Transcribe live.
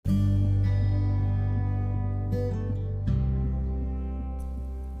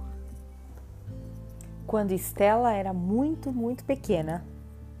Quando Estela era muito, muito pequena,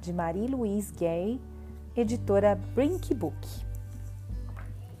 de Marie-Louise Gay, editora Brink Book.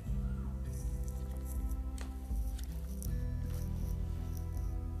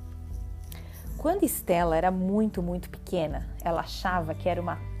 Quando Estela era muito, muito pequena, ela achava que era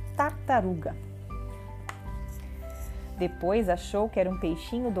uma tartaruga. Depois achou que era um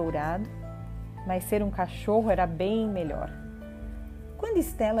peixinho dourado, mas ser um cachorro era bem melhor. Quando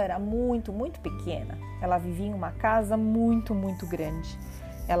Estela era muito, muito pequena, ela vivia em uma casa muito, muito grande.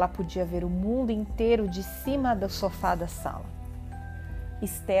 Ela podia ver o mundo inteiro de cima do sofá da sala.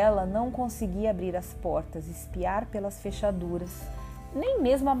 Estela não conseguia abrir as portas, espiar pelas fechaduras, nem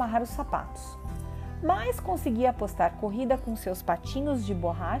mesmo amarrar os sapatos. Mas conseguia apostar corrida com seus patinhos de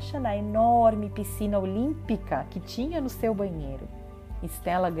borracha na enorme piscina olímpica que tinha no seu banheiro.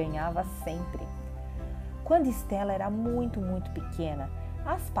 Estela ganhava sempre. Quando Estela era muito, muito pequena,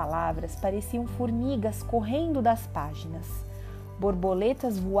 as palavras pareciam formigas correndo das páginas.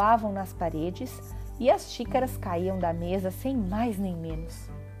 Borboletas voavam nas paredes e as xícaras caíam da mesa sem mais nem menos.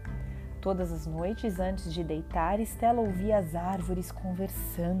 Todas as noites, antes de deitar, Estela ouvia as árvores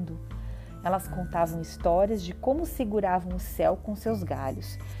conversando. Elas contavam histórias de como seguravam o céu com seus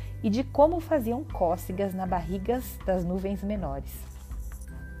galhos e de como faziam cócegas nas barrigas das nuvens menores.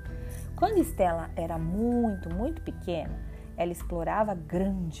 Quando Estela era muito, muito pequena, ela explorava a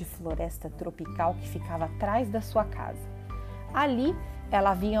grande floresta tropical que ficava atrás da sua casa. Ali,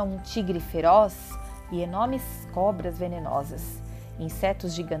 ela via um tigre feroz e enormes cobras venenosas.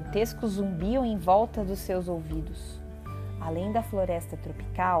 Insetos gigantescos zumbiam em volta dos seus ouvidos. Além da floresta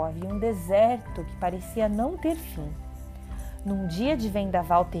tropical, havia um deserto que parecia não ter fim. Num dia de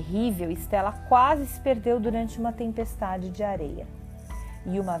vendaval terrível, Estela quase se perdeu durante uma tempestade de areia.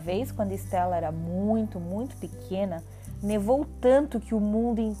 E uma vez, quando Estela era muito, muito pequena, nevou tanto que o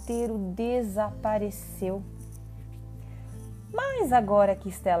mundo inteiro desapareceu. Mas agora que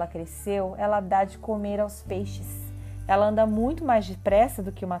Estela cresceu, ela dá de comer aos peixes. Ela anda muito mais depressa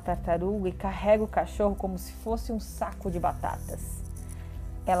do que uma tartaruga e carrega o cachorro como se fosse um saco de batatas.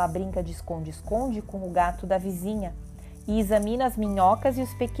 Ela brinca de esconde-esconde com o gato da vizinha e examina as minhocas e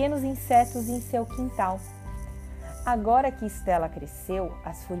os pequenos insetos em seu quintal. Agora que Estela cresceu,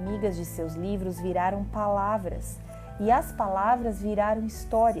 as formigas de seus livros viraram palavras e as palavras viraram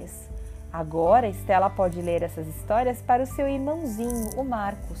histórias. Agora Estela pode ler essas histórias para o seu irmãozinho, o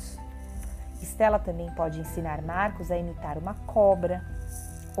Marcos. Estela também pode ensinar Marcos a imitar uma cobra,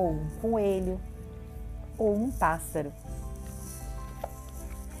 ou um coelho, ou um pássaro.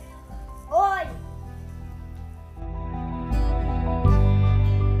 Oi!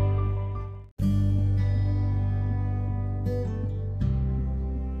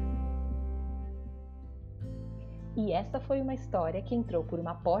 E esta foi uma história que entrou por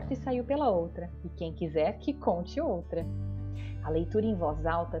uma porta e saiu pela outra, e quem quiser que conte outra. A leitura em voz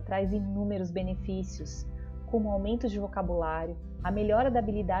alta traz inúmeros benefícios, como o aumento de vocabulário, a melhora da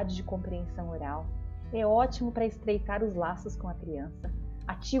habilidade de compreensão oral. É ótimo para estreitar os laços com a criança,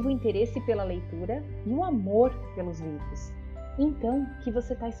 ativa o interesse pela leitura e o amor pelos livros. Então, o que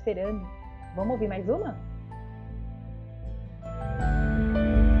você está esperando? Vamos ouvir mais uma?